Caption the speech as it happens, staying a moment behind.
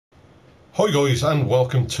Hi guys, and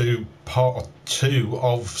welcome to part 2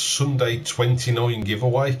 of Sunday 29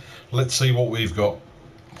 giveaway. Let's see what we've got.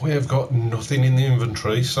 We have got nothing in the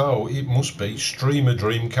inventory, so it must be Streamer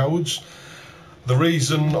Dream codes. The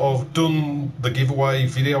reason I've done the giveaway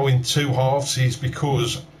video in two halves is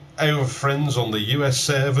because our friends on the US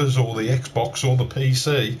servers or the Xbox or the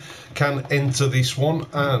PC can enter this one,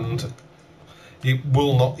 and it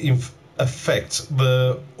will not affect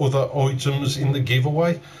the other items in the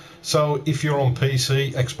giveaway. So if you're on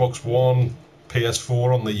PC, Xbox One,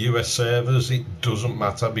 PS4 on the US servers, it doesn't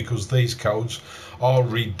matter because these codes are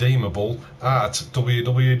redeemable at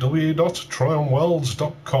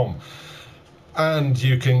www.tryonworlds.com, and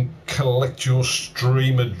you can collect your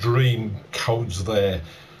Streamer Dream codes there.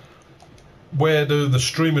 Where do the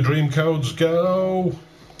Streamer Dream codes go?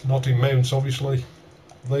 Not in mounts, obviously.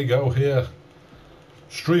 They go here.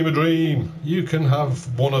 Streamer Dream, you can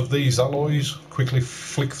have one of these alloys, quickly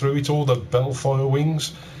flick through it, or the Bellfire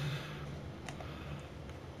wings,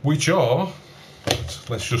 which are,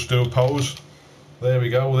 let's just do a pose, there we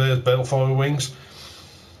go, there's Bellfire wings.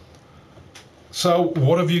 So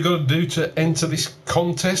what have you got to do to enter this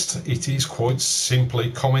contest? It is quite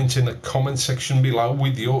simply comment in the comment section below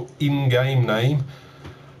with your in-game name.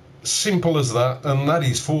 Simple as that, and that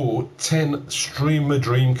is for 10 Streamer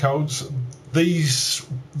Dream codes.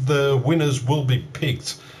 The winners will be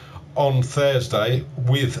picked on Thursday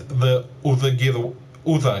with the other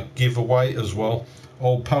giveaway as well.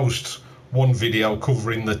 I'll post one video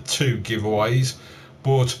covering the two giveaways,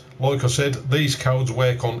 but like I said, these codes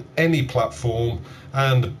work on any platform,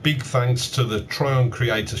 and big thanks to the Tryon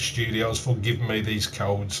Creator Studios for giving me these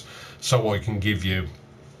codes so I can give you.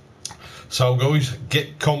 So guys,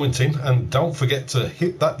 get commenting and don't forget to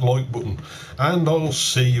hit that like button, and I'll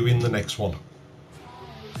see you in the next one.